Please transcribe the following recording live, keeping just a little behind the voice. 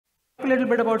little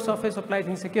bit about software supply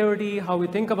chain security, how we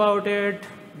think about it,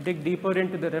 dig deeper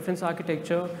into the reference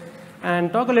architecture,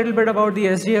 and talk a little bit about the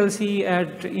SDLC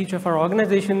at each of our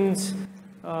organizations,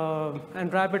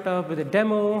 and wrap it up with a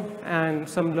demo and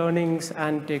some learnings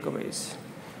and takeaways.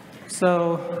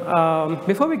 So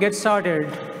before we get started,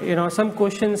 some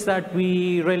questions that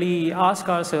we really ask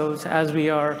ourselves as we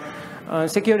are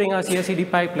securing our CI/CD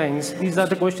pipelines. These are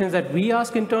the questions that we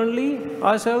ask internally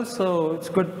ourselves, so it's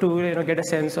good to get a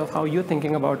sense of how you're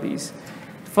thinking about these.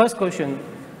 First question,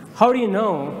 how do you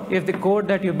know if the code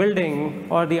that you're building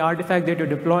or the artifact that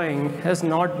you're deploying has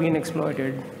not been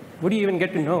exploited? Would you even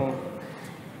get to know?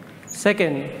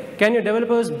 Second, can your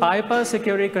developers bypass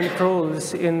security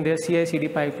controls in their CI/CD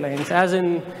pipelines? As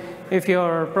in, if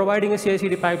you're providing a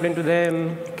CI/CD pipeline to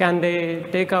them, can they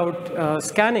take out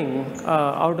scanning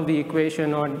out of the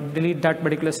equation or delete that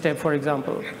particular step, for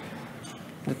example?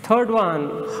 The third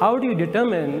one, how do you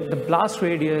determine the blast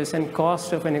radius and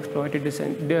cost of an exploited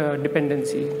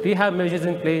dependency? Do you have measures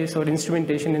in place or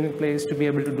instrumentation in place to be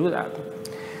able to do that?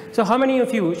 So how many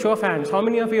of you, show of hands, how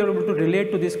many of you are able to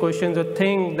relate to these questions or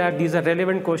think that these are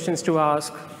relevant questions to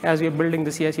ask as we are building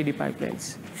the CI/CD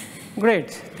pipelines?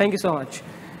 Great, thank you so much.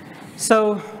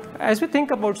 So as we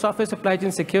think about software supply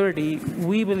chain security,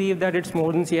 we believe that it's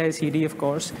more than CI/CD, of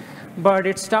course, but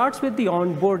it starts with the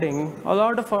onboarding. A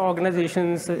lot of our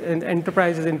organizations and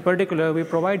enterprises in particular, we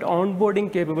provide onboarding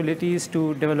capabilities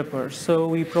to developers. So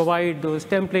we provide those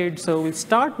templates. So we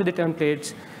start with the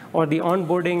templates or the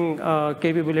onboarding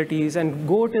capabilities and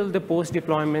go till the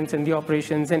post-deployments and the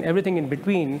operations and everything in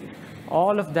between.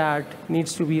 All of that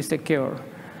needs to be secure.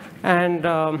 And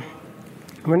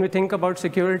when we think about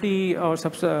security or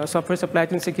software supply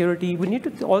chain security, we need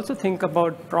to also think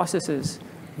about processes,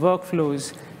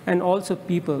 workflows, and also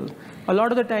people. A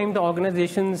lot of the time, the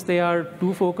organizations, they are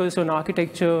too focused on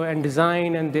architecture and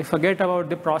design, and they forget about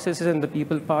the processes and the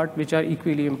people part, which are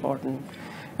equally important.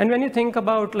 And when you think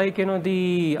about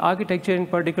the architecture in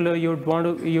particular, you'd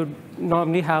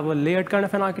normally have a layered kind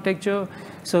of an architecture.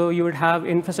 So you would have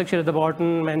infrastructure at the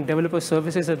bottom and developer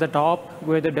services at the top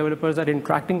where the developers are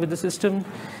interacting with the system.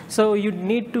 So you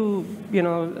need to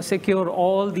secure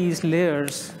all these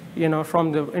layers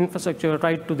from the infrastructure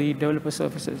right to the developer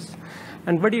services.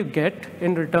 And what do you get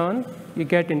in return? You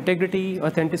get integrity,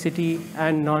 authenticity,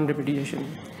 and non-repudiation.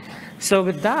 So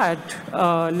with that,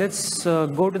 let's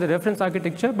go to the reference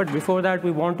architecture. But before that,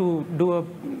 we want to do a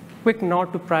quick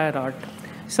nod to prior art.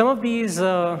 Some of these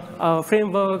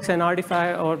frameworks and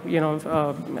artifacts, or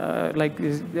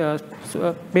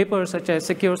papers such as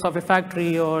Secure Software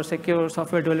Factory or Secure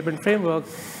Software Development Framework,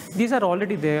 these are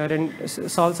already there, and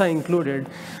SLSA included.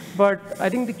 But I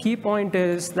think the key point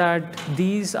is that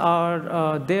these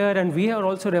are there, and we are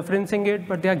also referencing it,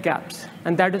 but there are gaps,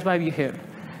 and that is why we're here.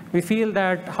 We feel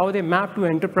that how they map to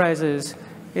enterprises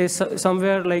is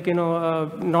somewhere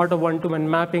not a one-to-one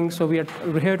mapping. So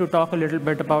we're here to talk a little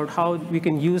bit about how we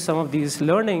can use some of these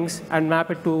learnings and map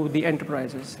it to the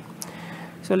enterprises.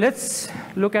 So let's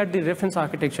look at the reference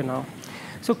architecture now.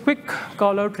 So quick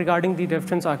call out regarding the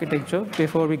reference architecture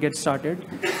before we get started.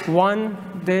 One,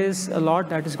 there's a lot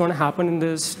that is going to happen in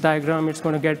this diagram. It's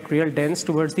going to get real dense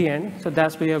towards the end. So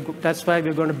that's why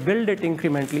we're going to build it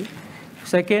incrementally.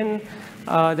 Second,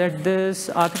 that this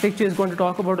architecture is going to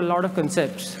talk about a lot of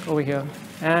concepts over here.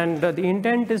 And the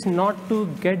intent is not to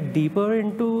get deeper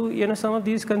into some of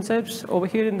these concepts. Over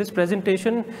here in this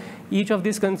presentation, each of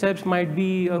these concepts might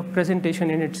be a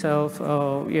presentation in itself,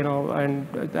 and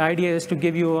the idea is to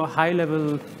give you a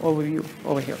high-level overview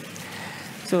over here.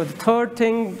 So the third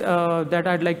thing that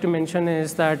I'd like to mention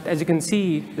is that, as you can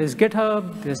see, there's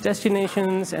GitHub, there's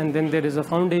destinations, and then there is a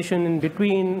foundation in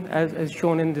between, as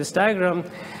shown in this diagram.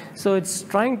 So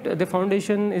the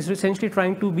foundation is essentially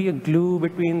trying to be a glue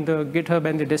between the GitHub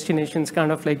and the destinations,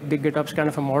 kind of like the GitHub's kind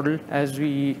of a model, as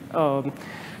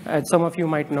some of you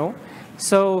might know.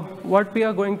 So what we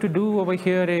are going to do over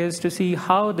here is to see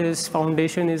how this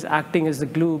foundation is acting as the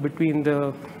glue between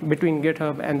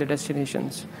GitHub and the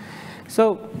destinations.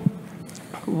 So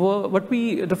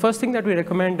the first thing that we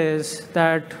recommend is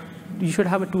that you should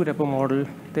have a two-repo model.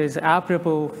 There's app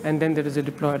repo, and then there is a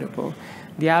deploy repo.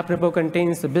 The app repo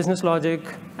contains the business logic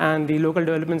and the local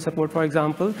development support, for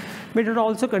example, but it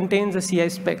also contains a CI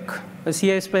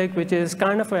spec, which is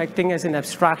kind of acting as an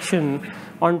abstraction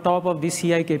on top of the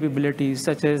CI capabilities,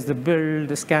 such as the build,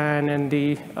 the scan, and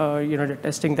the the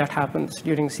testing that happens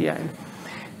during CI.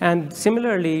 And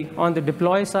similarly, on the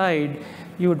deploy side,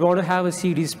 you would want to have a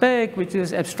CD spec, which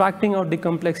is abstracting out the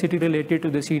complexity related to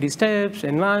the CD steps,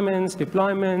 environments,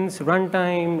 deployments,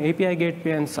 runtime, API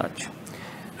gateway, and such.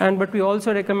 And what we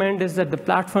also recommend is that the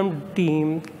platform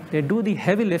team, they do the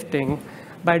heavy lifting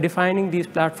by defining these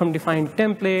platform-defined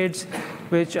templates,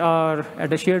 which are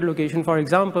at a shared location, for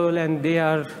example, and they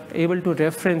are able to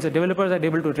reference, the developers are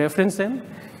able to reference them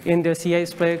in their CI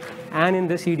spec and in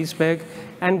the CD spec,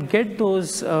 and get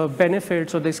those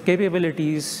benefits or these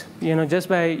capabilities, just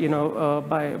by,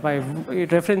 by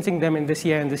referencing them in the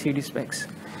CI and the CD specs.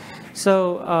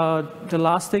 So the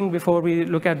last thing before we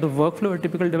look at the workflow, a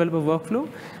typical developer workflow,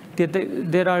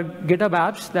 there are GitHub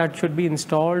apps that should be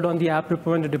installed on the app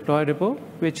repo and the deploy repo,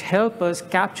 which help us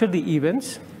capture the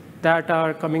events that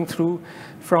are coming through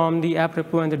from the app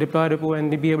repo and the deploy repo,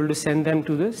 and be able to send them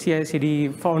to the CI/CD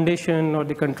foundation or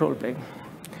the control plane.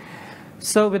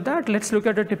 So with that, let's look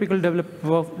at a typical developer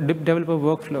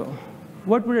workflow.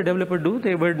 What would a developer do?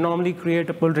 They would normally create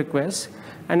a pull request.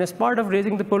 And as part of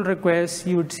raising the pull request,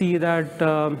 you would see that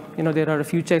there are a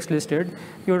few checks listed.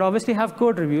 You would obviously have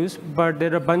code reviews, but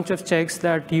there are a bunch of checks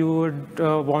that you would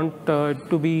want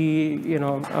to be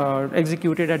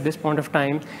executed at this point of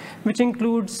time, which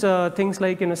includes things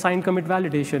like sign commit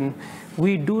validation.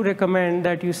 We do recommend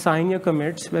that you sign your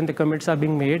commits when the commits are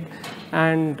being made,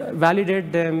 and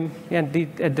validate them at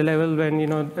the level when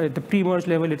the pre-merge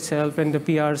level itself, when the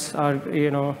PRs are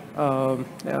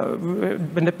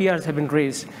when the PRs have been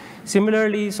raised.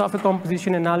 Similarly, software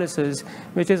composition analysis,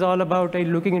 which is all about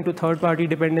looking into third-party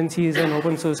dependencies and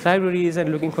open source libraries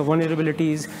and looking for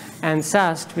vulnerabilities, and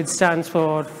SAST, which stands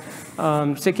for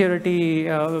security,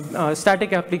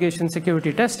 static application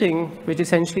security testing, which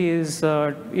essentially is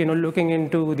looking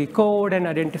into the code and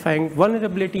identifying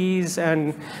vulnerabilities,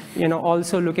 and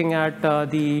also looking at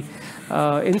the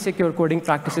insecure coding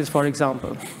practices, for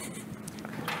example.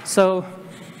 So,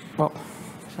 oh,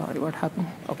 sorry, what happened?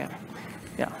 Okay,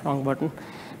 yeah, wrong button.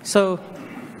 So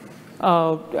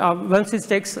once these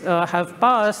checks have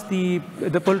passed, the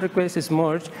pull request is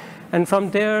merged. And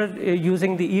from there,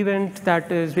 using the event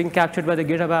that is being captured by the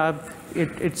GitHub app,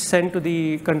 it's sent to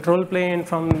the control plane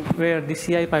from where the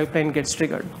CI pipeline gets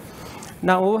triggered.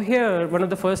 Now over here, one of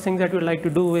the first things that we'd like to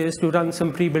do is to run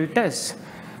some pre-built tests.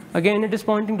 Again, it is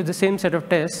pointing to the same set of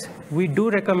tests. We do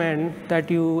recommend that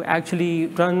you actually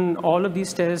run all of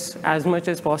these tests as much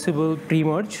as possible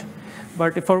pre-merge.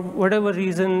 But if for whatever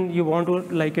reason you want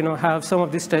to have some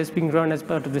of these tests being run as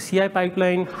part of the CI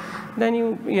pipeline, then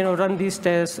you run these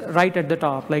tests right at the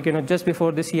top, just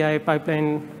before the CI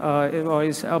pipeline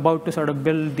is about to sort of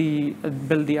build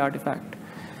the artifact.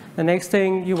 The next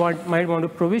thing, you might want to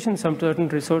provision some certain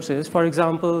resources. For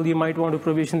example, you might want to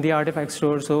provision the artifact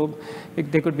store, so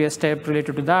there could be a step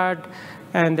related to that,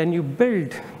 and then you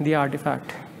build the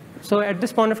artifact. So at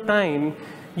this point of time,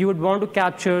 you would want to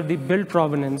capture the build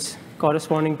provenance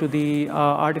corresponding to the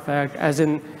artifact, as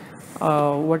in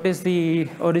what is the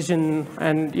origin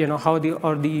and how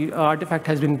the artifact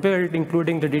has been built,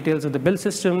 including the details of the build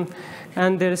system.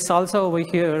 And there is SLSA over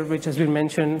here, which has been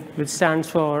mentioned, which stands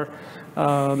for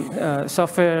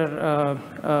software,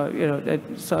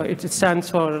 it stands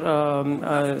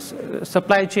for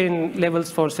supply chain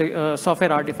levels for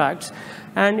software artifacts.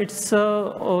 And it's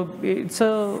a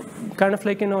kind of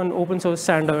like an open source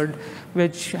standard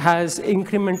which has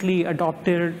incrementally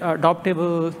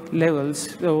adoptable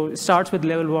levels. So it starts with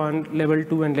level 1, level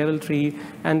 2, and level 3,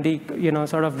 and the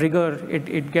sort of rigor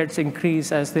it gets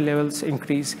increased as the levels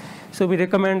increase. So we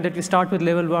recommend that you start with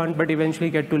level 1, but eventually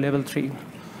get to level 3.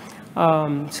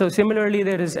 So similarly,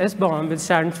 there is SBOM, which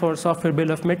stands for Software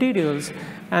Bill of Materials,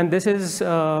 and this is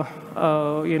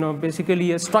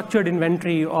basically a structured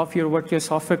inventory of what your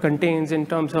software contains in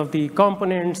terms of the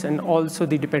components and also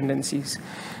the dependencies.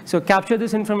 So capture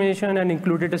this information and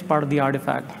include it as part of the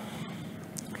artifact.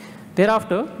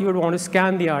 Thereafter, you would want to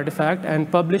scan the artifact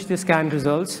and publish the scan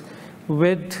results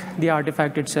with the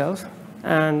artifact itself.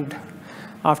 And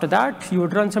after that, you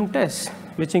would run some tests,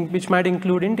 which might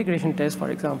include integration tests, for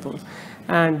example,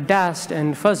 and DAST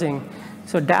and fuzzing.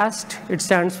 So DAST, it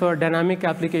stands for Dynamic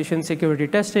Application Security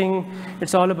Testing.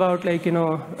 It's all about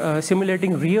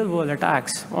simulating real-world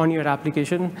attacks on your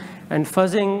application. And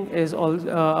fuzzing is all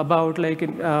about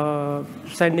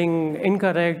sending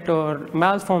incorrect or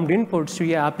malformed inputs to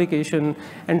your application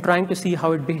and trying to see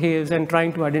how it behaves and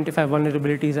trying to identify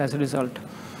vulnerabilities as a result.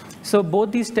 So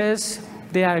both these tests,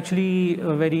 they are actually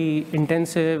very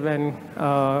intensive and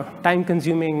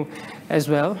time-consuming as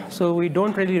well. So we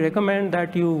don't really recommend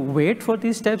that you wait for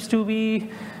these steps to be,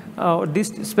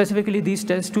 specifically these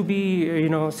tests to be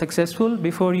successful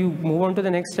before you move on to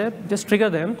the next step. Just trigger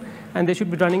them, and they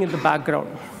should be running in the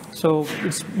background. So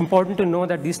it's important to know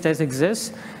that these tests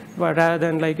exist, but rather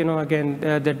than again,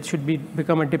 that should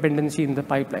become a dependency in the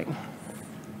pipeline.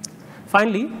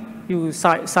 Finally, you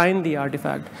sign the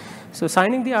artifact. So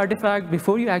signing the artifact,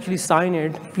 before you actually sign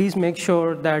it, please make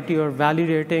sure that you're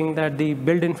validating that the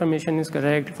build information is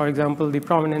correct. For example, the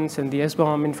provenance and the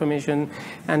SBOM information,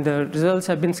 and the results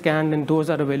have been scanned and those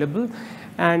are available.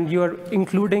 And you're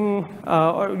including,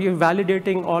 or you're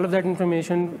validating all of that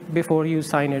information before you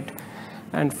sign it.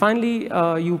 And finally,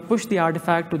 you push the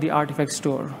artifact to the artifact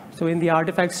store. So in the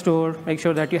artifact store, make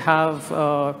sure that you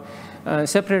have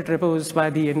separate repos by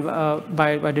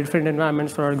the different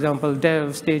environments, for example,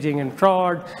 dev, staging, and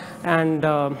prod, and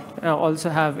also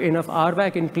have enough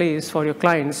RBAC in place for your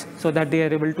clients so that they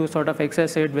are able to sort of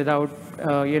access it without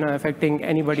affecting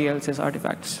anybody else's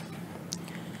artifacts.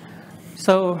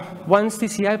 So once the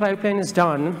CI pipeline is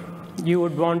done, you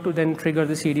would want to then trigger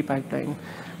the CD pipeline.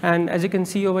 And as you can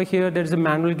see over here, there's a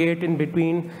manual gate in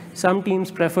between. Some teams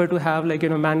prefer to have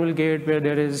manual gate where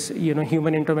there is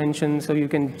human intervention, so you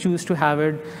can choose to have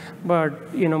it.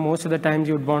 But most of the times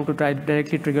you would want to try to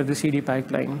directly trigger the CD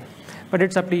pipeline. But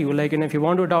it's up to you. If you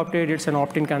want to adopt it, it's an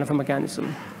opt-in kind of a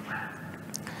mechanism.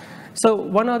 So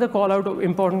one other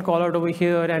important call out over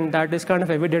here, and that is kind of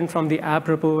evident from the app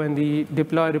repo and the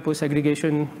deploy repo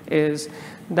segregation, is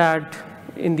that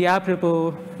in the app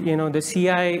repo, the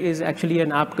CI is actually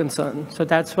an app concern. So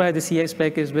that's why the CI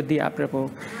spec is with the app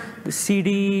repo. The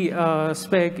CD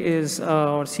spec is,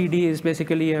 or CD is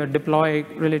basically a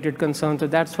deploy-related concern. So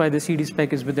that's why the CD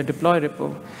spec is with the deploy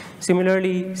repo.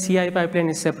 Similarly, CI pipeline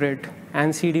is separate,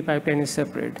 and CD pipeline is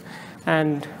separate.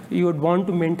 And you would want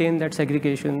to maintain that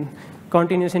segregation.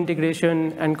 Continuous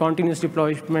integration and continuous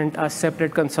deployment are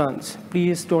separate concerns.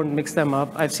 Please don't mix them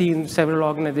up. I've seen several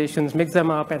organizations mix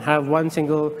them up and have one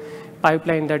single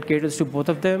pipeline that caters to both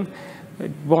of them.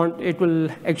 It will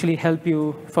actually help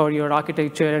you for your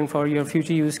architecture and for your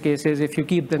future use cases if you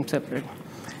keep them separate.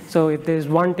 So if there's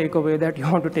one takeaway that you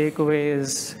want to take away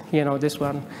is this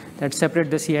one, that separate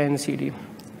the CI and CD.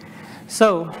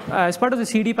 So as part of the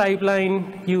CD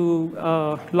pipeline, you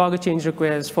log a change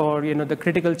request for the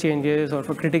critical changes or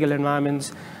for critical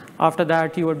environments. After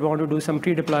that, you would want to do some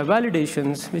pre-deploy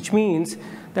validations, which means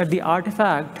that the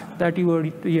artifact that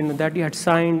you had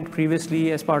signed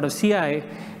previously as part of CI,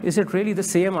 is it really the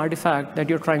same artifact that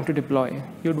you're trying to deploy?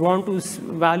 You'd want to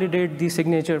validate the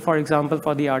signature, for example,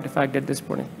 for the artifact at this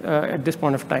point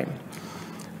of time.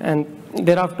 And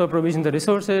thereafter, provision the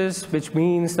resources, which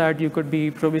means that you could be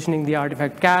provisioning the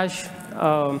artifact cache,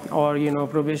 or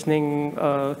provisioning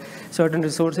certain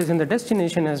resources in the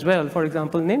destination as well. For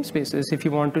example, namespaces, if you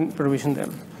want to provision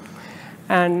them.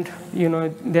 And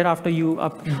thereafter, you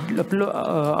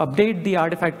update the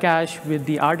artifact cache with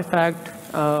the artifact.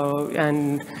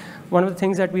 And one of the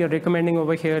things that we are recommending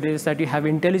over here is that you have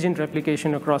intelligent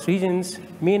replication across regions,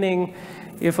 meaning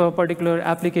if a particular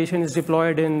application is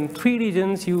deployed in 3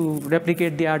 regions, you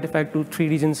replicate the artifact to 3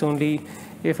 regions only.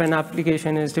 If an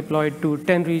application is deployed to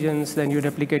 10 regions, then you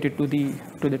replicate it to the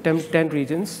 10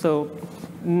 regions. So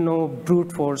no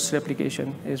brute force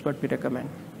replication is what we recommend.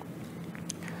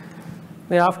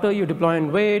 Thereafter, you deploy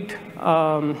and wait.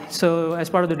 So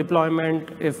as part of the deployment,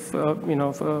 if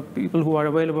people who are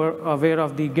aware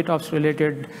of the GitOps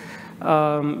related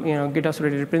GitOps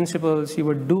related principles, you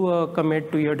would do a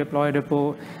commit to your deploy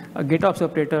repo. A GitOps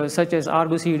operator such as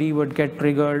Argo CD would get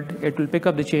triggered. It will pick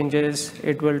up the changes.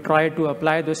 It will try to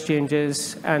apply those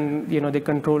changes, and the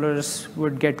controllers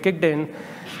would get kicked in.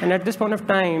 And at this point of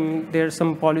time, there's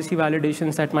some policy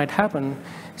validations that might happen.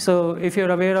 So if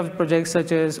you're aware of projects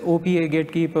such as OPA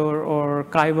Gatekeeper or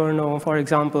Kyverno, for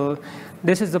example,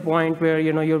 this is the point where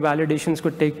your validations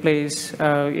could take place,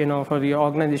 for the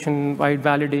organization-wide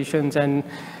validations, and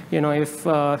if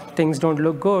things don't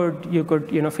look good, you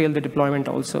could fail the deployment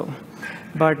also.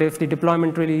 But if the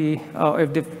deployment really,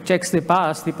 if the checks they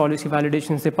pass, the policy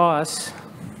validations they pass,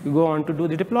 you go on to do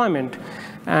the deployment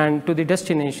and to the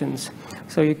destinations.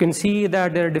 So you can see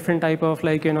that there are different type of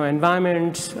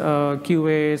environments,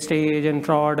 QA, stage, and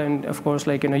prod, and of course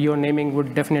your naming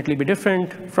would definitely be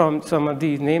different from some of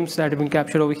these names that have been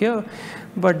captured over here.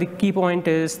 But the key point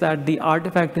is that the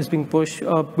artifact is being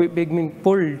being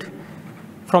pulled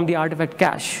from the artifact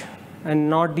cache and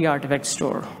not the artifact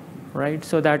store, right?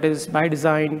 So that is by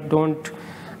design. Don't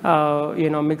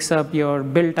mix up your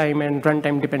build time and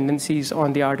runtime dependencies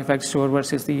on the artifact store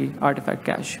versus the artifact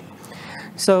cache.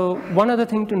 So one other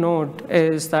thing to note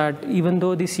is that even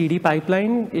though the CD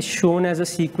pipeline is shown as a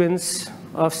sequence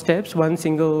of steps, one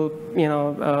single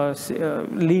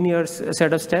linear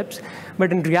set of steps,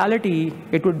 but in reality,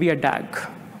 it would be a DAG,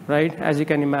 right? As you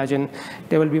can imagine,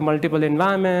 there will be multiple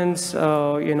environments,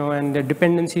 and the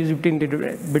dependencies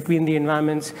between the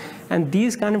environments, and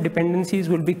these kind of dependencies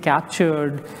will be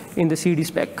captured in the CD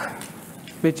spec.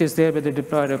 which is there with the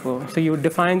deploy repo. So you would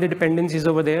define the dependencies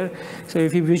over there. So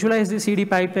if you visualize the CD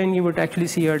pipeline, you would actually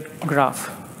see a graph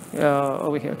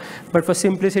over here. But for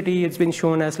simplicity, it's been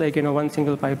shown as like, one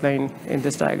single pipeline in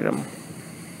this diagram.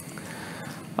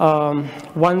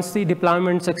 Once the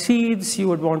deployment succeeds, you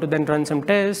would want to then run some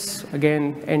tests,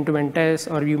 again, end-to-end tests,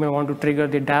 or you may want to trigger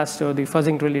the DAST or the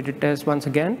fuzzing related test once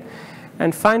again.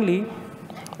 And finally,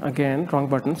 again, wrong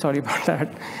button, sorry about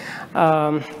that.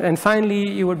 And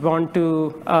finally, you would want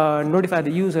to notify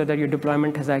the user that your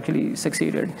deployment has actually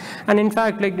succeeded. And in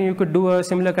fact, like you could do a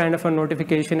similar kind of a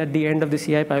notification at the end of the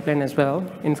CI pipeline as well,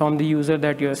 inform the user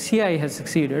that your CI has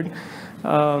succeeded,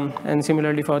 and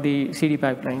similarly for the CD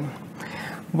pipeline.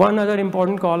 One other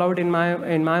important call out in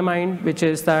my mind, which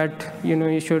is that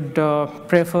you should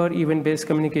prefer event-based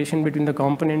communication between the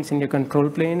components in your control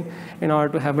plane in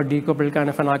order to have a decoupled kind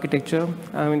of an architecture.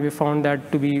 I mean, we found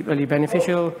that to be really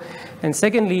beneficial. And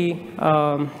secondly,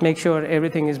 make sure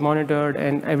everything is monitored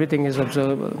and everything is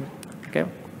observable. Okay.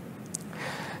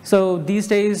 So these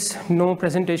days, no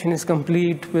presentation is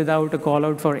complete without a call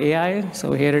out for AI.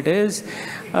 So here it is.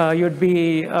 You'd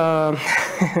be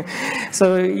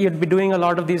so you'd be doing a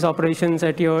lot of these operations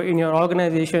in your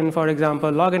organization. For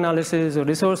example, log analysis or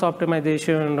resource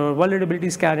optimization or vulnerability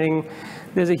scanning.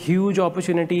 There's a huge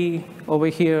opportunity over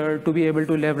here to be able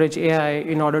to leverage AI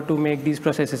in order to make these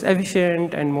processes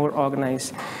efficient and more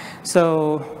organized.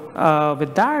 So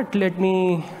with that, let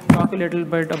me talk a little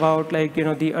bit about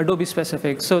the Adobe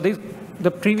specifics. So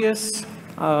the previous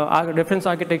reference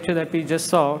architecture that we just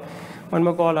saw, one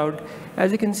more call out,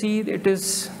 as you can see, it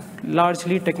is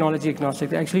largely technology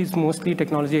agnostic. Actually, it's mostly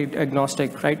technology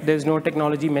agnostic, right? There's no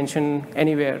technology mentioned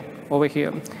anywhere over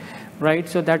here, right?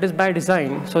 So that is by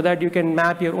design, so that you can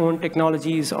map your own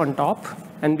technologies on top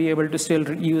and be able to still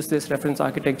use this reference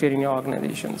architecture in your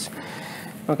organizations.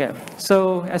 Okay,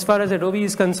 so as far as Adobe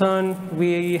is concerned,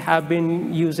 we have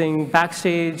been using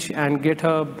Backstage and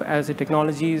GitHub as the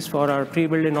technologies for our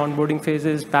pre-build and onboarding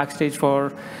phases, Backstage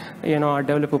for our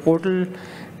developer portal.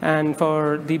 And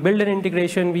for the builder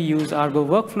integration, we use Argo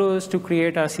workflows to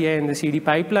create our CI and the CD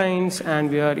pipelines, and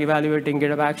we are evaluating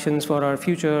GitHub Actions for our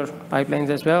future pipelines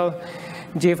as well.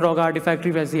 JFrog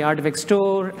Artifactory as the artifact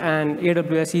store, and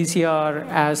AWS ECR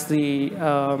as the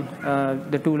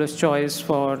tooler's choice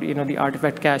for the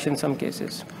artifact cache in some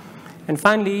cases. And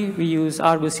finally, we use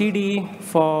Argo CD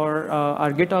for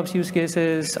our GitOps use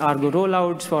cases, Argo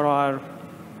rollouts for our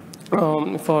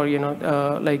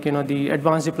the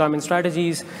advanced deployment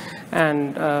strategies,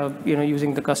 and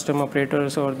using the custom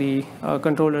operators or the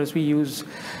controllers we use.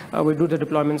 We do the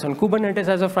deployments on Kubernetes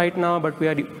as of right now, but we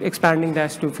are expanding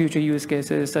that to future use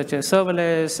cases such as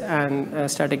serverless and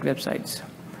static websites.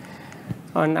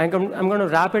 And I'm going to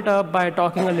wrap it up by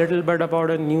talking a little bit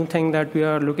about a new thing that we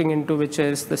are looking into, which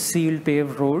is the sealed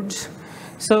paved roads.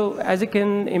 So as you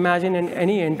can imagine in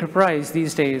any enterprise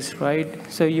these days, right?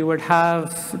 So you would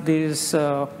have this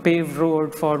paved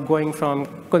road for going from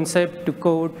concept to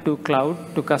code to cloud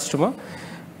to customer,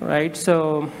 right?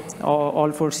 So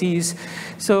all four C's.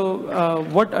 So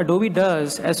what Adobe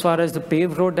does as far as the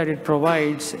paved road that it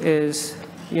provides is,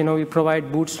 we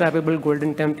provide bootstrappable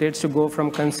golden templates to go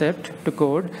from concept to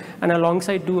code, and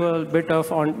alongside do a bit of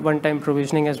one-time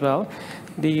provisioning as well.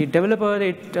 The developer,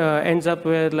 it ends up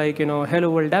with hello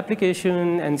world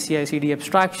application and CI/CD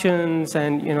abstractions,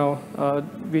 and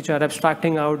which are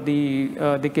abstracting out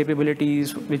the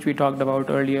capabilities which we talked about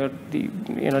earlier, the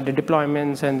the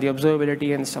deployments and the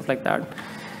observability and stuff like that.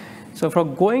 So for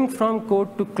going from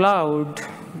code to cloud,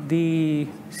 the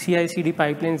CI/CD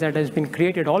pipelines that has been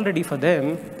created already for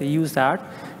them, they use that.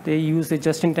 They use the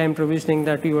just-in-time provisioning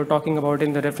that we were talking about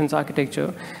in the reference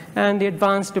architecture, and the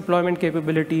advanced deployment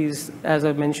capabilities, as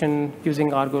I mentioned,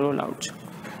 using Argo rollouts.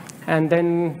 And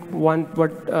then once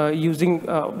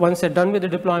they're done with the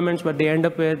deployments, what they end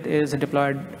up with is a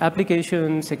deployed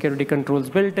application, security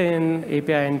controls built in,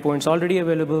 API endpoints already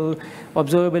available,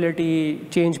 observability,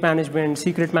 change management,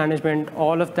 secret management,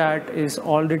 all of that is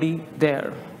already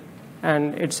there,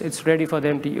 and it's ready for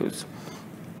them to use.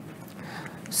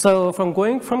 So from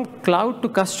going from cloud to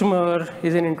customer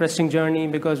is an interesting journey,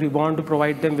 because we want to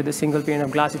provide them with a single pane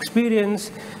of glass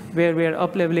experience where we're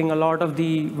up-leveling a lot of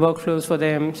the workflows for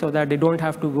them so that they don't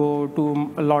have to go to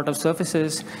a lot of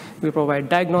surfaces. We provide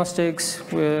diagnostics,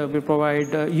 we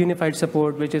provide unified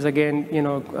support, which is again,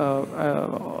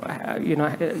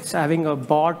 it's having a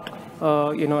bot,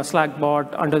 a Slack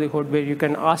bot under the hood where you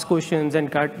can ask questions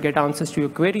and get answers to your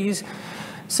queries.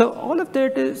 So all of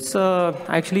that is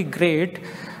actually great,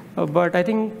 but I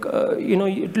think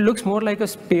it looks more like a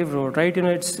paved road, right?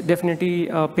 It's definitely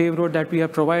a paved road that we are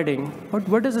providing. But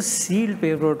what does a sealed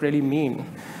paved road really mean?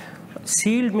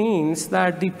 Sealed means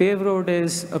that the paved road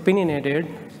is opinionated,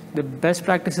 the best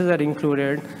practices are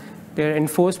included, there are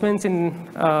enforcements in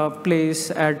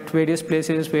place at various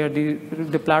places where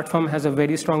the platform has a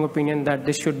very strong opinion that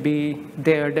this should be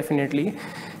there definitely.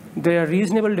 There are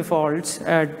reasonable defaults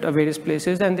at various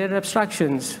places, and there are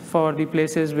abstractions for the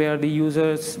places where the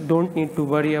users don't need to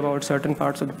worry about certain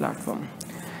parts of the platform.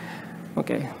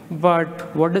 Okay,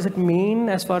 but what does it mean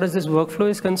as far as this workflow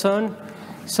is concerned?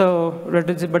 So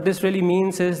what this really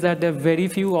means is that there are very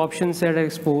few options that are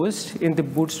exposed in the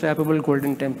bootstrappable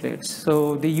golden templates.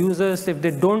 So the users, if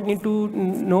they don't need to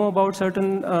know about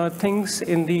certain things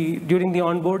during the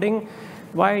onboarding,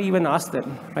 why even ask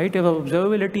them, right? If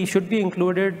observability should be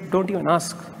included, don't even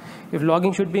ask. If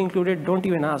logging should be included, don't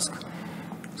even ask.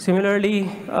 Similarly,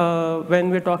 when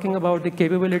we're talking about the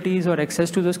capabilities or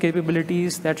access to those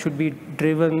capabilities, that should be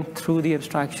driven through the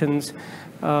abstractions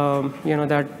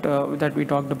that we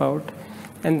talked about.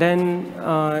 And then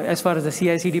as far as the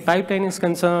CI/CD pipeline is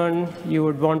concerned, you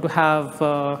would want to have,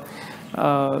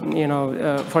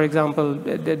 for example,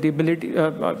 the ability,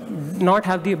 not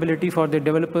have the ability for the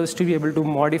developers to be able to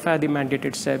modify the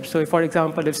mandated steps. So if, for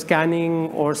example, if scanning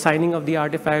or signing of the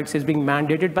artifacts is being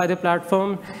mandated by the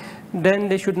platform, then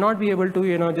they should not be able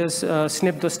to, just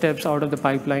snip those steps out of the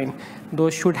pipeline.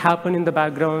 Those should happen in the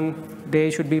background. They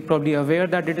should be probably aware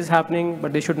that it is happening,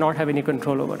 but they should not have any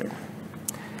control over it.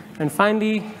 And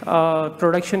finally,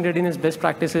 production readiness best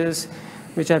practices,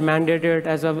 which are mandated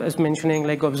as mentioning,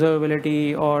 like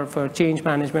observability or for change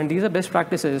management. These are best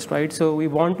practices, right? So we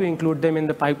want to include them in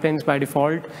the pipelines by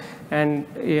default, and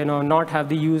not have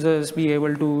the users be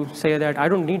able to say that I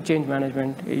don't need change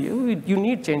management. You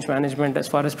need change management as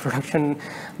far as production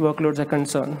workloads are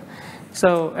concerned.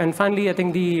 So, and finally, I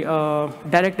think the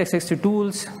direct access to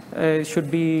tools should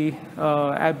be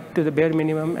up to the bare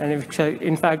minimum. And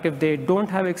in fact, if they don't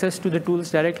have access to the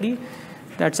tools directly,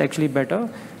 that's actually better.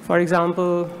 For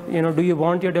example, do you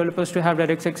want your developers to have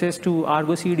direct access to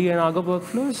Argo CD and Argo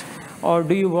workflows? Or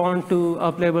do you want to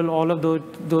up-level all of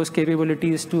those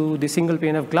capabilities to the single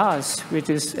pane of glass, which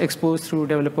is exposed through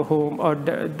Developer Home or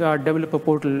the Developer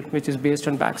Portal, which is based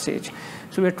on Backstage?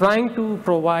 So we're trying to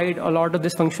provide a lot of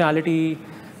this functionality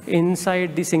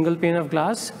inside the single pane of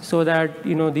glass so that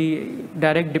the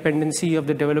direct dependency of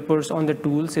the developers on the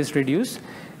tools is reduced.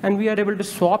 And we are able to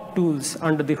swap tools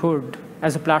under the hood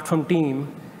as a platform team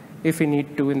if we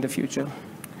need to in the future.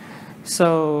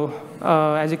 So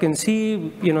as you can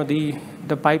see,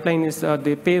 the pipeline is,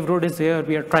 the paved road is there.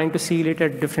 We are trying to seal it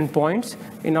at different points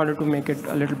in order to make it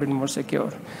a little bit more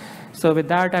secure. So with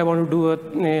that, I want to do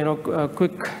a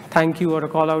quick thank you or a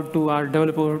call out to our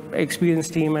developer experience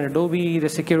team at Adobe, the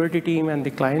security team, and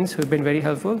the clients who have been very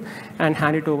helpful, and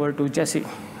hand it over to Jesse.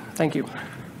 Thank you.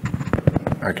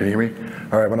 All right, can you hear me?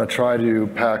 All right, I'm going to try to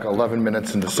pack 11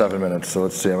 minutes into 7 minutes. So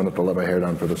let's see, I'm going to have to let my hair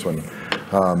down for this one.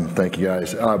 Thank you,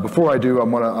 guys. Before I do, I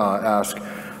want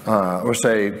to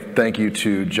say thank you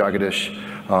to Jagadish,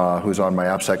 who's on my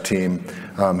AppSec team.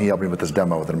 He helped me with this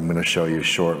demo that I'm going to show you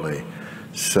shortly.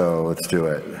 So let's do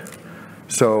it.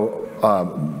 So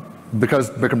because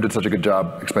Vikram did such a good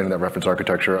job explaining that reference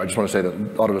architecture, I just want to say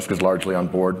that Autodesk is largely on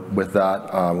board with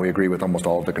that. We agree with almost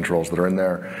all of the controls that are in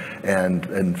there. And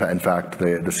in fact,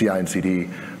 the CI and CD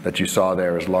that you saw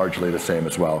there is largely the same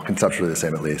as well, conceptually the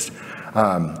same at least.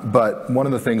 But one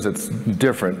of the things that's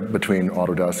different between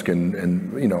Autodesk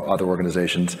and other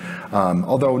organizations,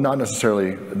 although not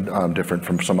necessarily different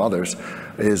from some others,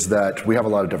 is that we have a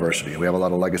lot of diversity. We have a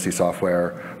lot of legacy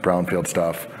software, brownfield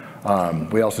stuff.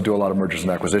 We also do a lot of mergers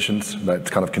and acquisitions. That's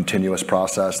kind of continuous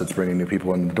process that's bringing new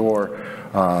people in the door,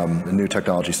 new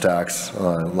technology stacks, a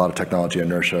lot of technology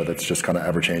inertia that's just kind of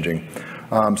ever changing.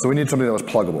 So we need something that was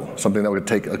pluggable, something that would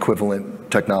take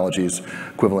equivalent technologies,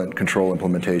 equivalent control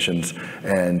implementations,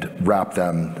 and wrap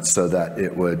them so that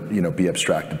it would be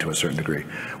abstracted to a certain degree.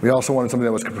 We also wanted something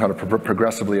that was kind of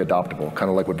progressively adoptable, kind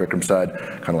of like what Vikram said,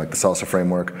 kind of like the SLSA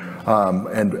framework,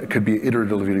 and it could be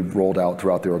iteratively rolled out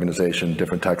throughout the organization,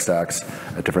 different tech stacks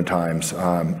at different times,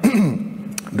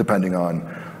 depending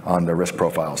on their risk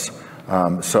profiles.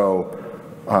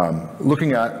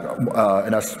 Looking at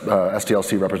an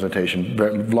SDLC representation,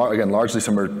 again, largely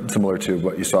similar to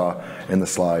what you saw in the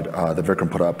slide that Vikram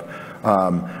put up.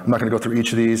 I'm not going to go through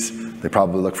each of these. They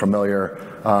probably look familiar.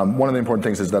 One of the important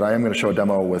things is that I am going to show a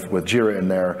demo with Jira in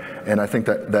there, and I think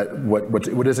that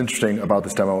what is interesting about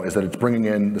this demo is that it's bringing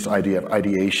in this idea of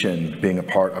ideation being a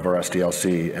part of our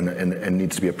SDLC and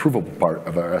needs to be a provable part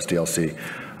of our SDLC,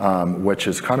 which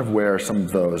is kind of where some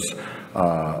of those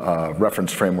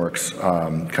reference frameworks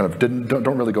kind of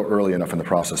don't really go early enough in the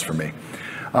process for me.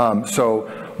 So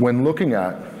when looking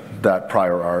at that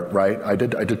prior art, right? I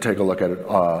did take a look at it,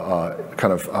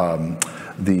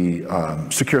 the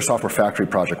Secure Software Factory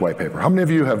Project white paper. How many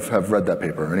of you have read that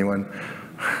paper? Anyone?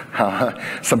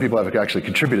 Some people have actually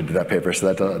contributed to that paper,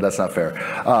 so that's not fair.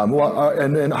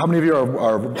 And how many of you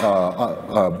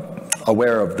are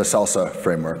aware of the SLSA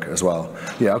framework as well?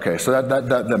 Yeah, okay, so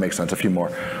that makes sense, a few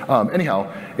more.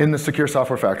 Anyhow, in the Secure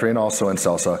Software Factory and also in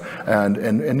SLSA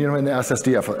and you know, in the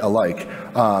SSDF alike,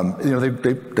 you know,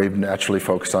 they naturally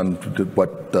focus on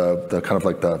what the kind of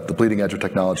like the bleeding edge of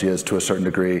technology is to a certain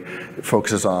degree. It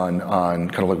focuses on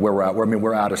kind of like where we're at. I mean,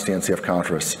 we're at a CNCF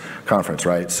conference,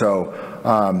 right? So,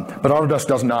 but Autodesk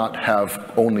does not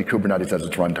have only Kubernetes as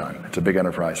its runtime. It's a big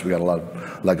enterprise. We got a lot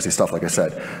of legacy stuff, like I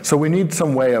said. So we need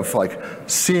some way of like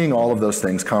seeing all of those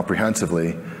things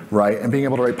comprehensively, right? And being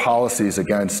able to write policies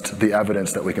against the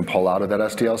evidence that we can pull out of that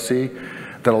SDLC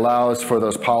that allows for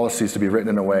those policies to be written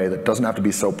in a way that doesn't have to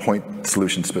be so point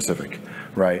solution specific,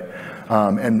 right?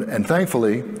 And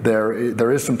thankfully,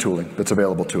 there is some tooling that's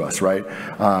available to us, right?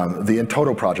 The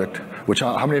Intoto project, which,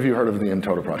 how many of you heard of the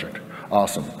Intoto project?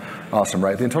 Awesome. Awesome,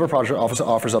 right? The Intoto project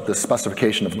offers up this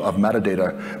specification of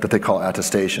metadata that they call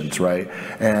attestations, right?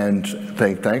 And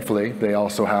thankfully, they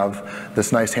also have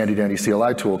this nice handy-dandy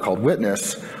CLI tool called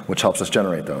Witness, which helps us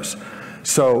generate those.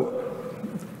 So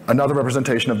another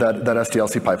representation of that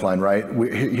SDLC pipeline, right?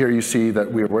 Here you see that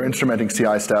we're instrumenting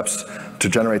CI steps to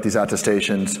generate these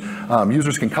attestations.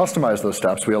 Users can customize those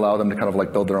steps. We allow them to kind of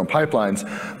like build their own pipelines,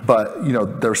 but you know,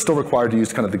 they're still required to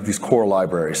use kind of these core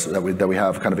libraries that we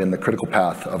have kind of in the critical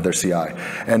path of their CI.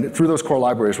 And through those core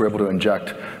libraries, we're able to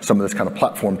inject some of this kind of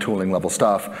platform tooling level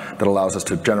stuff that allows us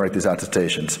to generate these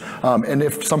attestations. And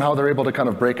if somehow they're able to kind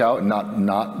of break out and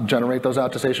not generate those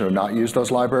attestations or not use those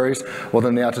libraries, well,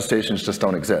 then the attestations just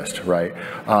don't exist, right?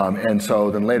 And so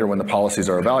then later when the policies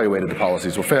are evaluated, the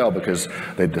policies will fail because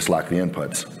they just lack the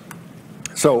inputs.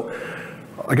 So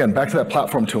again, back to that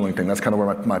platform tooling thing, that's kind of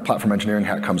where my platform engineering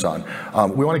hat comes on.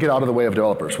 We want to get out of the way of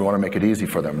developers. We want to make it easy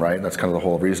for them, right? That's kind of the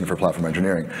whole reason for platform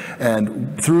engineering.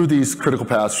 And through these critical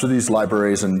paths, through these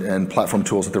libraries and platform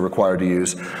tools that they're required to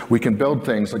use, we can build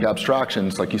things like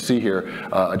abstractions, like you see here,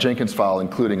 a Jenkins file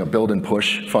including a build and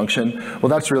push function. Well,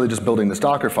 that's really just building this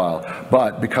Docker file.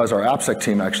 But because our AppSec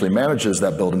team actually manages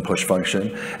that build and push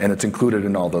function, and it's included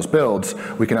in all those builds,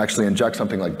 we can actually inject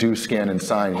something like do, scan, and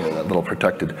sign, you know, that little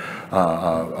protected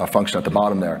a function at the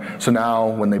bottom there. So now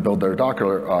when they build their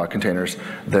Docker containers,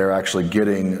 they're actually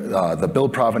getting the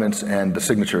build provenance and the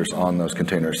signatures on those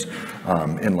containers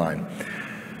inline.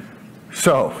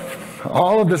 So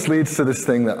all of this leads to this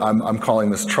thing that I'm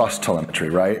calling this trust telemetry,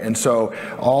 right? And so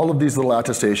all of these little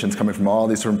attestations coming from all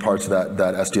these different parts of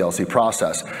that SDLC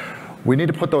process, we need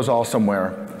to put those all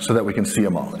somewhere so that we can see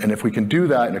them all. And if we can do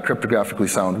that in a cryptographically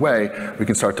sound way, we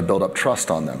can start to build up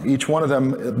trust on them. Each one of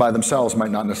them by themselves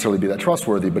might not necessarily be that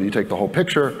trustworthy, but you take the whole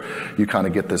picture, you kind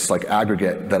of get this like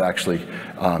aggregate that actually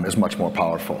is much more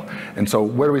powerful. And so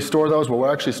where do we store those? Well, we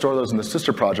actually store those in the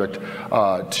sister project to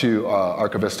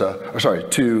Archivista, or sorry,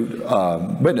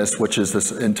 to Witness, which is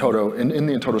this in the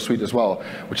Intoto suite as well,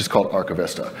 which is called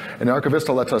Archivista. And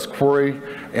Archivista lets us query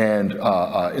and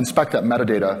inspect that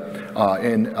metadata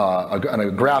in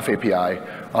a graph API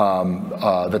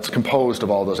that's composed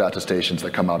of all those attestations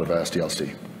that come out of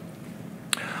SDLC.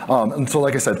 And so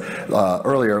like I said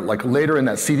earlier, like later in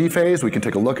that CD phase, we can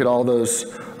take a look at all those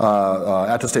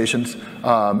attestations,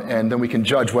 and then we can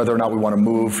judge whether or not we want to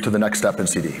move to the next step in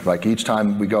CD. Like each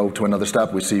time we go to another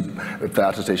step, we see if the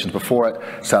attestations before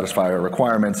it satisfy our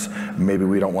requirements. Maybe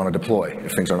we don't want to deploy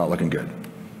if things are not looking good.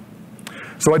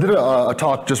 So I did a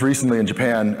talk just recently in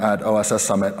Japan at OSS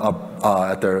Summit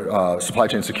at their supply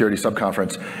chain security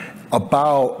subconference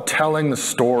about telling the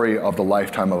story of the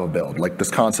lifetime of a build. Like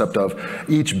this concept of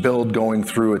each build going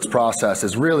through its process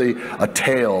is really a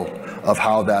tale of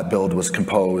how that build was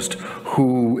composed,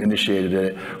 who initiated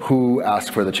it, who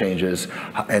asked for the changes,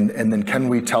 and then can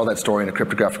we tell that story in a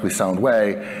cryptographically sound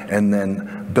way and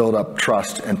then build up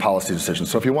trust and policy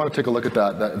decisions. So if you want to take a look at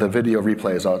that, the video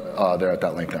replay is out there at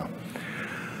that link now.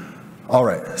 All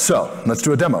right, so let's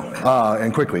do a demo,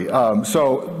 and quickly.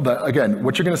 Again,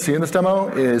 what you're gonna see in this demo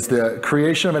is the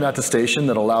creation of an attestation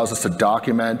that allows us to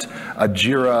document a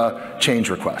JIRA change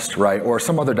request, right? Or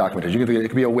some other documentation. It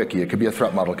could be a wiki, it could be a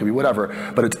threat model, it could be whatever,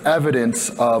 but it's evidence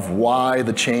of why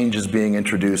the change is being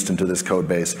introduced into this code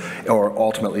base or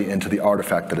ultimately into the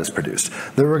artifact that is produced.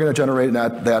 Then we're gonna generate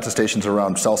the attestations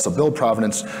around SLSA build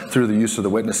provenance through the use of the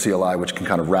Witness CLI, which can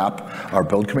kind of wrap our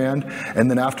build command. And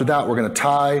then after that, we're gonna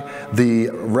tie the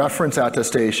reference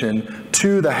attestation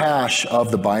to the hash of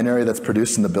the binary that's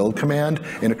produced in the build command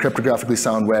in a cryptographically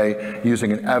sound way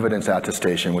using an evidence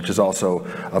attestation, which is also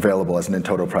available as an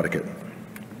Intoto predicate.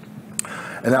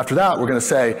 And after that, we're going to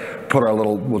say,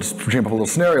 we'll just dream up a little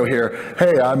scenario here.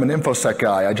 Hey, I'm an InfoSec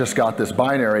guy. I just got this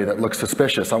binary that looks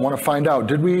suspicious. I want to find out,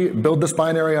 did we build this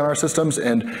binary on our systems?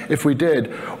 And if we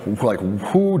did, like,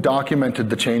 who documented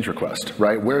the change request,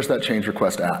 right? Where's that change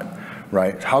request at,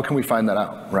 right? How can we find that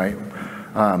out, right?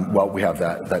 Well, we have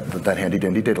that handy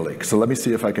dandy data lake. So let me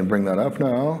see if I can bring that up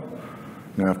now.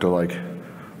 I'm going to have to, like,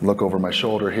 look over my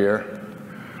shoulder here.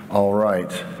 All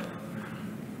right.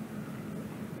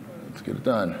 Let's get it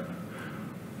done.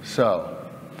 So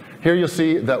here you'll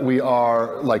see that we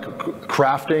are, like,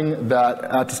 crafting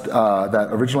that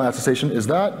original attestation. Is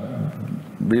that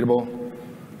readable?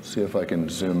 Let's see if I can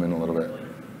zoom in a little bit.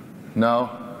 No?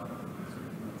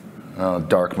 Oh,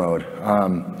 dark mode.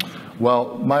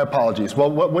 Well, my apologies.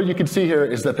 Well, what you can see here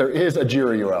is that there is a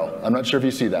JIRA URL. I'm not sure if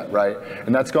you see that, right?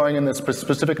 And that's going in this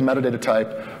specific metadata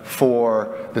type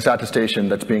for this attestation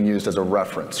that's being used as a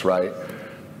reference, right?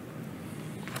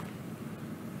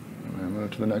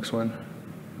 Move to the next one.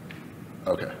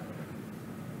 Okay.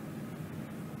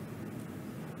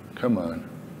 Come on.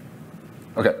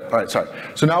 Okay, all right, sorry.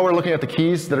 So now we're looking at the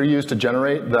keys that are used to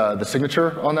generate the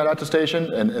signature on that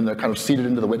attestation, and they're kind of seeded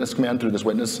into the witness command through this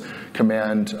witness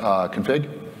command config.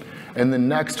 And then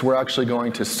next, we're actually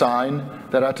going to sign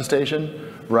that attestation,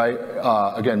 right?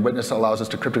 Again, witness allows us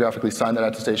to cryptographically sign that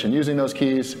attestation using those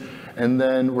keys. And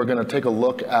then we're going to take a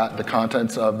look at the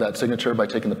contents of that signature by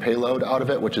taking the payload out of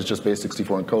it, which is just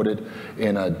base64 encoded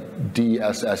in a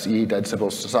DSSE, dead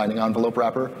simple signing envelope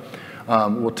wrapper.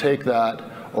 We'll take that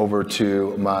over to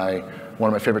one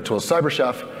of my favorite tools,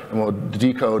 CyberChef, and we'll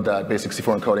decode that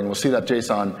base64 encoding. We'll see that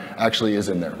JSON actually is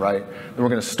in there, right? Then we're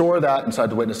going to store that inside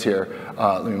the witness here.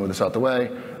 Let me move this out the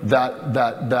way. The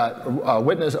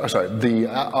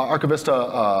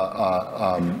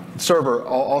Archivista server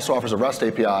also offers a REST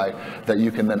API that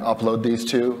you can then upload these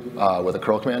to with a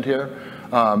curl command here.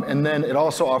 And then it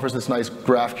also offers this nice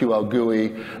GraphQL GUI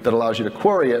that allows you to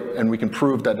query it, and we can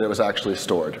prove that it was actually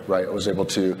stored, right? It was able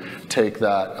to take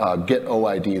that get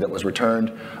OID that was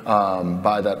returned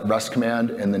by that REST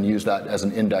command and then use that as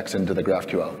an index into the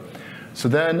GraphQL. So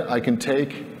then I can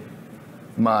take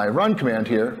my run command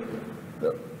here.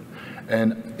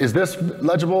 And is this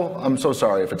legible? I'm so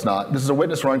sorry if it's not. This is a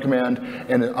witness run command,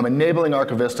 and I'm enabling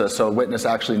Archivista so witness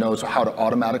actually knows how to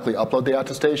automatically upload the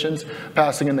attestations,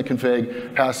 passing in the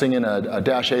config, passing in a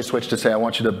 -A switch to say I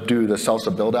want you to do the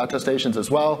SLSA build attestations as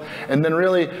well. And then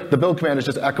really the build command is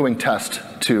just echoing test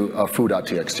to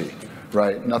foo.txt,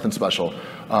 right? Nothing special,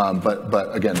 but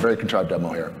again, very contrived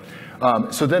demo here.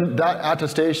 So then that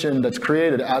attestation that's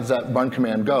created as that run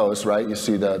command goes, right? You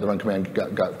see the run command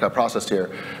got processed here.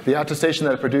 The attestation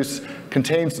that it produced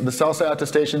contains the SLSA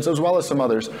attestations as well as some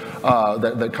others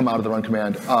that come out of the run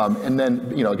command. And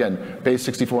then, again,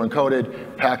 base64 encoded,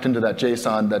 packed into that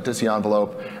JSON, that DISI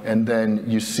envelope, and then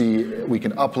you see we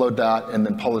can upload that and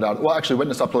then pull it out. Well, actually,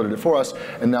 Witness uploaded it for us,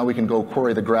 and now we can go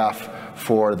query the graph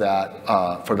for that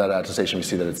attestation. We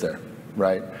see that it's there,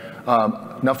 right?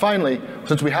 Now finally,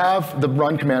 since we have the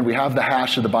run command, we have the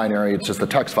hash of the binary, it's just the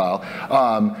text file,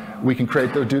 we can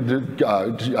create get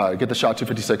the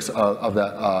SHA-256 of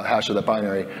that hash of that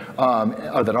binary,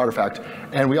 or that artifact,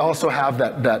 and we also have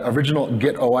that original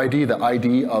get OID, the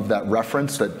ID of that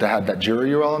reference that had that JIRA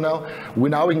URL now.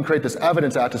 Now we can create this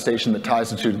evidence attestation that ties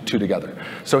the two together.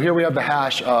 So here we have the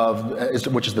hash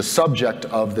which is the subject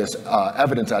of this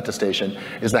evidence attestation,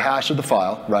 is the hash of the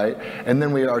file, right? And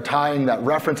then we are tying that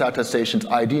reference attestation's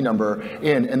ID number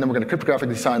in, and then we're going to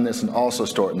cryptographically sign this and also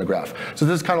store it in the graph. So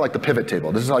this is kind of like the pivot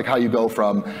table. This is like how you go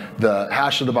from the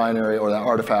hash of the binary or that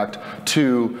artifact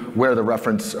to where the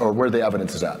reference or where the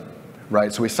evidence is at,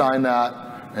 right? So we sign that,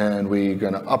 and we're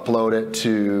going to upload it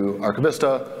to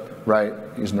Archivista, right,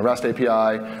 using the REST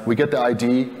API. We get the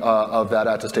ID of that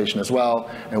attestation as well,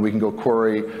 and we can go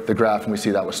query the graph, and we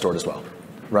see that was stored as well,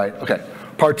 right? Okay,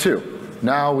 part two.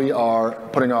 Now we are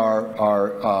putting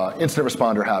our incident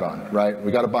responder hat on, right?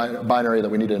 We got a binary that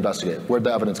we need to investigate. Where'd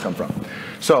the evidence come from?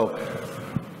 So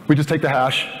we just take the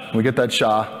hash, we get that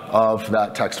SHA of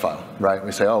that text file, right?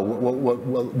 We say, oh,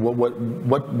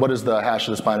 what is the hash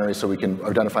of this binary so we can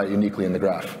identify it uniquely in the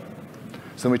graph?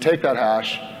 So then we take that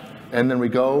hash, and then we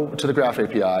go to the Graph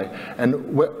API, and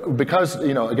because,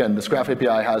 again, this Graph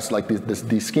API has like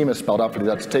these schemas spelled out for these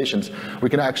attestations, we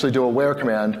can actually do a where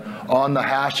command on the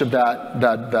hash of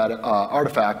that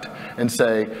artifact and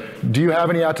say, do you have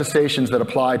any attestations that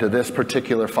apply to this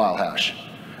particular file hash?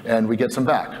 And we get some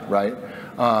back, right?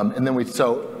 And then let's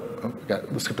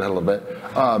skip ahead a little bit.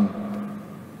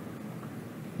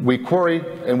 We query,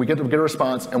 and we get a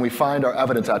response, and we find our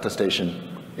evidence attestation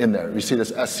in there. You see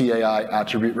this SCAI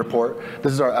attribute report.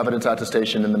 This is our evidence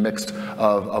attestation in the mix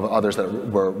of others that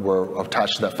were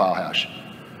attached to that file hash.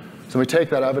 So we take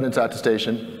that evidence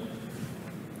attestation,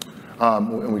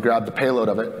 and we grab the payload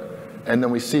of it, and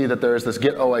then we see that there's this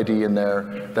get OID in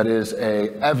there that is a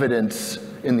evidence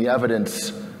in the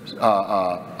evidence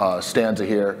stanza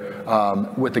here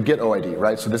with the get OID,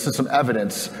 right? So this is some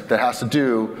evidence that has to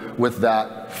do with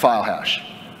that file hash,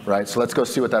 right? So let's go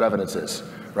see what that evidence is.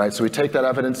 Right, so we take that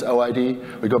evidence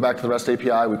OID, we go back to the REST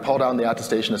API, we pull down the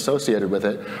attestation associated with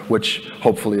it, which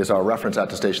hopefully is our reference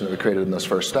attestation that we created in those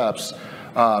first steps,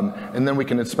 and then we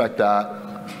can inspect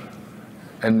that,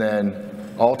 and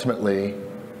then ultimately,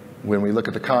 when we look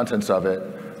at the contents of it,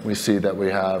 we see that we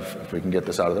have, if we can get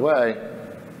this out of the way,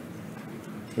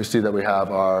 we see that we have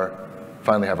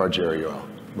finally have our JIRA URL.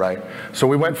 Right? So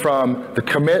we went from the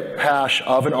commit hash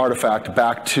of an artifact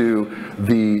back to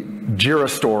the JIRA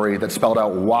story that spelled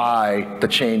out why the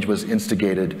change was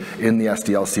instigated in the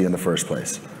SDLC in the first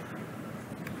place.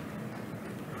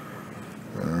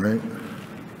 All right.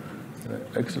 Can I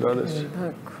exit out of this?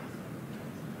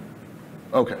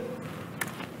 Okay.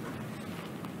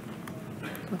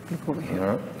 Click over here.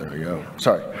 All right, there we go.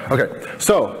 Sorry. Okay,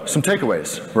 so some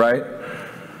takeaways, right?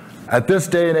 At this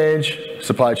day and age,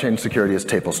 supply chain security is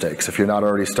table stakes. If you're not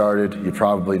already started, you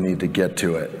probably need to get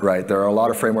to it, right? There are a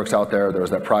lot of frameworks out there. There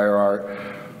was that prior art.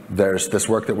 There's this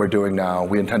work that we're doing now.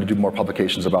 We intend to do more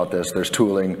publications about this. There's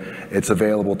tooling. It's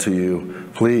available to you.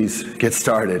 Please get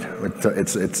started.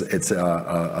 It's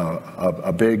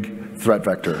a big threat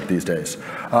vector these days.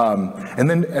 And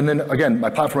then again, my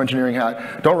platform engineering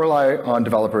hat, don't rely on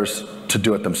developers to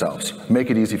do it themselves. Make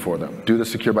it easy for them. Do the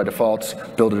secure by defaults,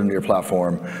 build it into your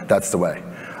platform. That's the way.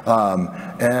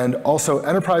 And also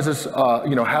enterprises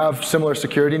have similar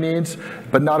security needs,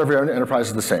 but not every enterprise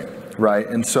is the same, right?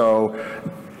 And so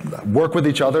work with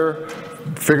each other,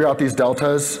 figure out these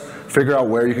deltas, figure out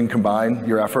where you can combine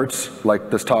your efforts, like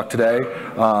this talk today,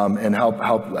 and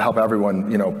help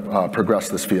everyone progress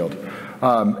this field.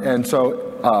 And so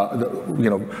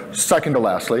second to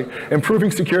lastly, improving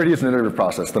security is an iterative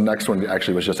process. The next one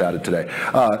actually was just added today.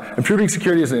 Improving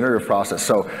security is an iterative process.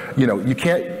 So you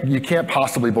can't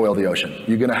possibly boil the ocean.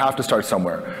 You're going to have to start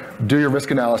somewhere. Do your risk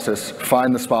analysis,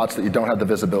 find the spots that you don't have the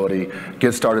visibility,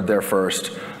 get started there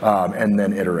first, and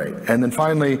then iterate. And then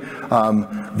finally,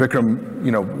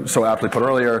 Vikram, so aptly put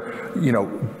earlier,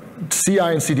 CI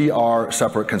and CD are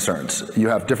separate concerns. You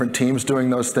have different teams doing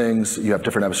those things. You have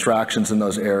different abstractions in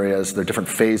those areas. They're different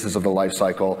phases of the life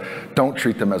cycle. Don't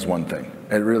treat them as one thing.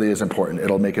 It really is important.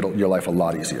 It'll make your life a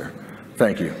lot easier.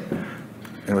 Thank you.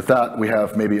 And with that, we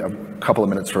have maybe a couple of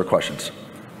minutes for questions.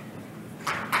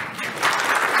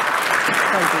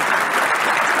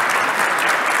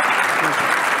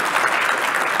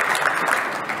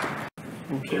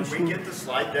 Can we get the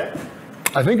slide deck?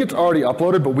 I think it's already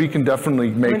uploaded, but we can definitely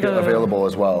make it available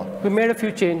as well. We made a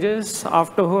few changes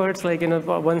afterwards, like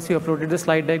once you uploaded the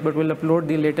slide deck, but we'll upload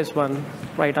the latest one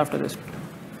right after this.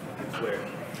 Where?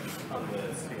 On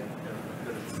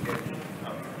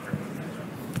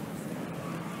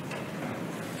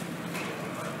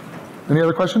the Any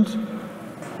other questions?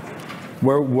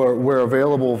 We're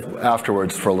available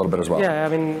afterwards for a little bit as well. Yeah, I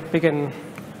mean, we can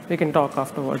talk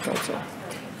afterwards also.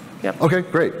 Yeah. Okay,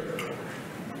 great.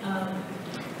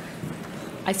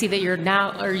 I see that you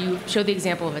showed the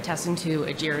example of attesting to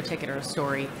a JIRA ticket or a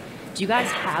story. Do you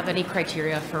guys have any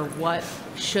criteria for what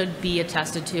should be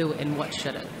attested to and what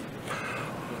shouldn't?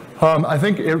 I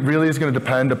think it really is going to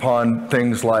depend upon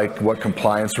things like what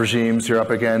compliance regimes you're up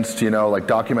against. Like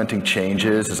documenting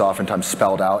changes is oftentimes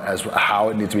spelled out as how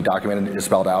it needs to be documented is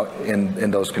spelled out in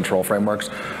those control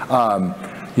frameworks.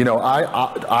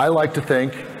 I like to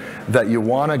think that you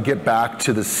want to get back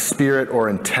to the spirit or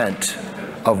intent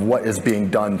of what is being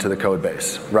done to the code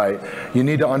base, right? You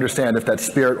need to understand if that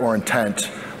spirit or intent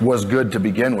was good to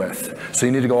begin with. So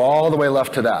you need to go all the way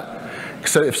left to that.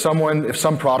 So if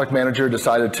some product manager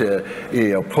decided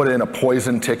to put in a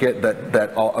poison ticket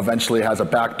that eventually has a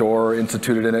backdoor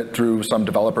instituted in it through some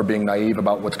developer being naive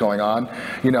about what's going on,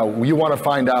 you want to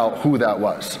find out who that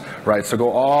was, right? So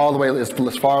go all the way as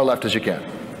far left as you can.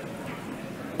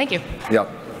 Thank you.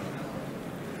 Yep.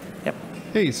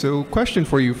 Hey, so question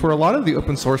for you. For a lot of the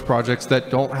open source projects that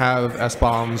don't have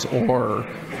SBOMs or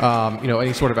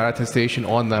any sort of attestation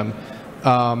on them,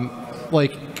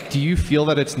 do you feel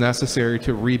that it's necessary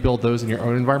to rebuild those in your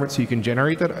own environment so you can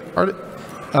generate that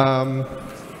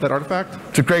artifact?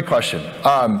 It's a great question.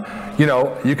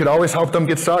 You could always help them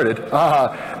get started.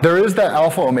 There is that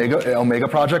Alpha Omega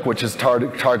project, which is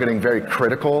targeting very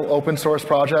critical open source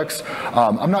projects.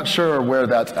 I'm not sure where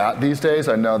that's at these days.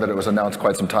 I know that it was announced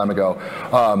quite some time ago.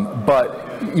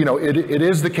 But it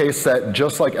is the case that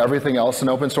just like everything else in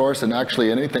open source, and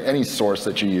actually any source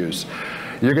that you use,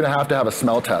 you're going to have a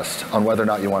smell test on whether or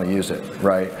not you want to use it,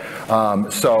 right?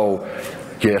 So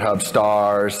GitHub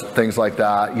stars, things like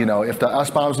that. If the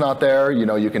SBOM's not there,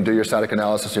 you can do your static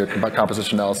analysis, your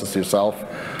composition analysis yourself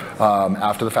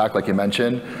after the fact, like you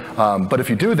mentioned. But if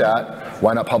you do that,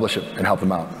 why not publish it and help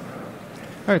them out?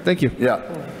 All right, thank you. Yeah.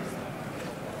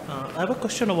 I have a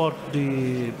question about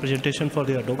the presentation for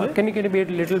the Adobe. Can you be a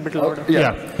little bit louder?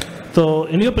 Yeah. So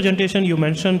in your presentation, you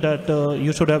mentioned that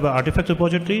you should have an artifact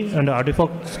repository and an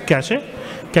artifact cache.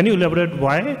 Can you elaborate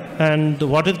why, and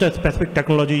what is the specific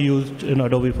technology used in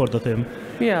Adobe for the same?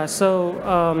 Yeah, so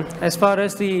as far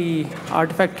as the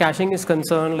artifact caching is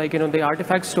concerned, the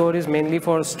artifact store is mainly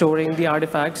for storing the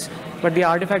artifacts, but the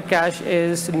artifact cache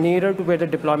is nearer to where the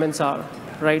deployments are,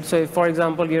 right? So if, for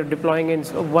example, you're deploying in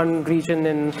one region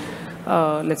in,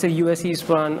 let's say, US East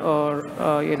 1,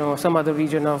 or some other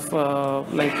region of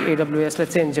like AWS,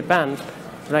 let's say in Japan,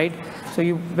 right? So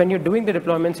when you're doing the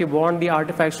deployments, you want the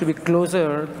artifacts to be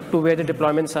closer to where the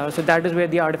deployments are. So that is where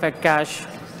the artifact cache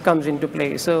comes into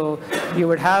play. So you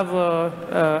would have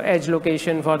an edge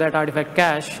location for that artifact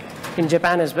cache in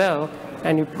Japan as well,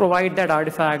 and you provide that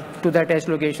artifact to that edge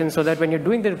location so that when you're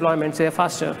doing the deployments, they're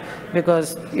faster.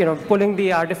 Because pulling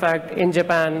the artifact in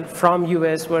Japan from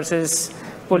US versus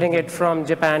pulling it from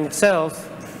Japan itself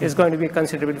is going to be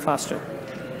considerably faster.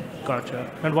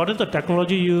 Gotcha. And what is the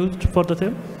technology used for the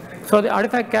same? So the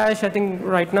artifact cache, I think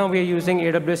right now we are using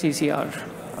AWS ECR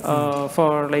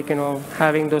for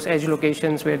having those edge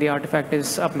locations where the artifact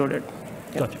is uploaded.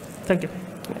 Yeah. Gotcha. Thank you.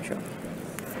 Yeah, sure.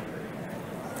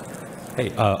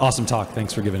 Hey, awesome talk.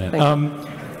 Thanks for giving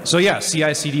it. So yeah,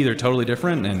 CI/CD, they're totally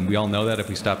different, and we all know that if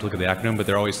we stop to look at the acronym, but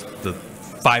they're always, the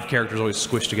 5 characters always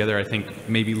squished together. I think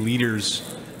maybe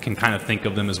leaders can kind of think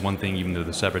of them as one thing, even though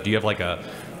they're separate. Do you have like a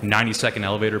 90-second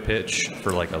elevator pitch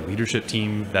for like a leadership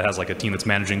team that has like a team that's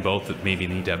managing both, that maybe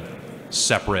need to have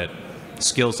separate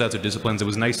skill sets or disciplines? It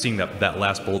was nice seeing that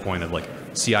last bullet point of like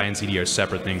CI and CD are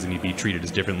separate things and need to be treated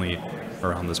as differently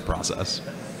around this process.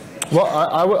 Well,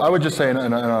 I would just say,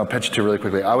 and I'll pitch it to you really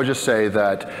quickly, I would just say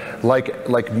that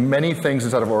like many things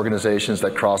inside of organizations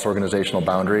that cross organizational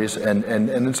boundaries,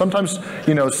 and sometimes,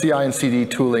 CI and CD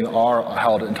tooling are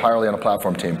held entirely on a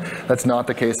platform team. That's not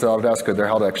the case at Autodesk. They're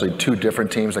held actually 2 different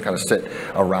teams that kind of sit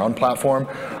around platform.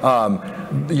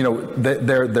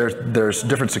 There's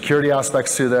different security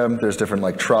aspects to them. There's different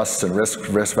like trusts and risk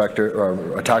vector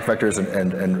or attack vectors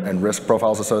and risk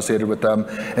profiles associated with them.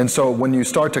 And so when you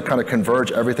start to kind of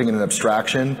converge everything in an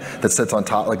abstraction that sits on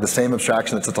top, like the same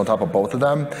abstraction that sits on top of both of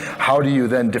them, how do you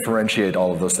then differentiate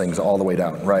all of those things all the way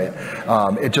down, right?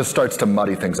 It just starts to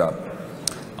muddy things up.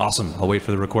 Awesome. I'll wait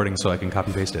for the recording so I can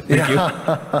copy paste it. Thank you.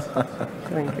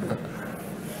 Thank you.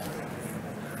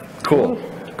 Cool.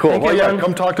 Thank Well, you, yeah, everyone.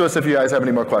 come talk to us if you guys have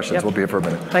any more questions. Yep. We'll be here for a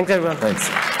minute. Thanks, everyone. Thanks.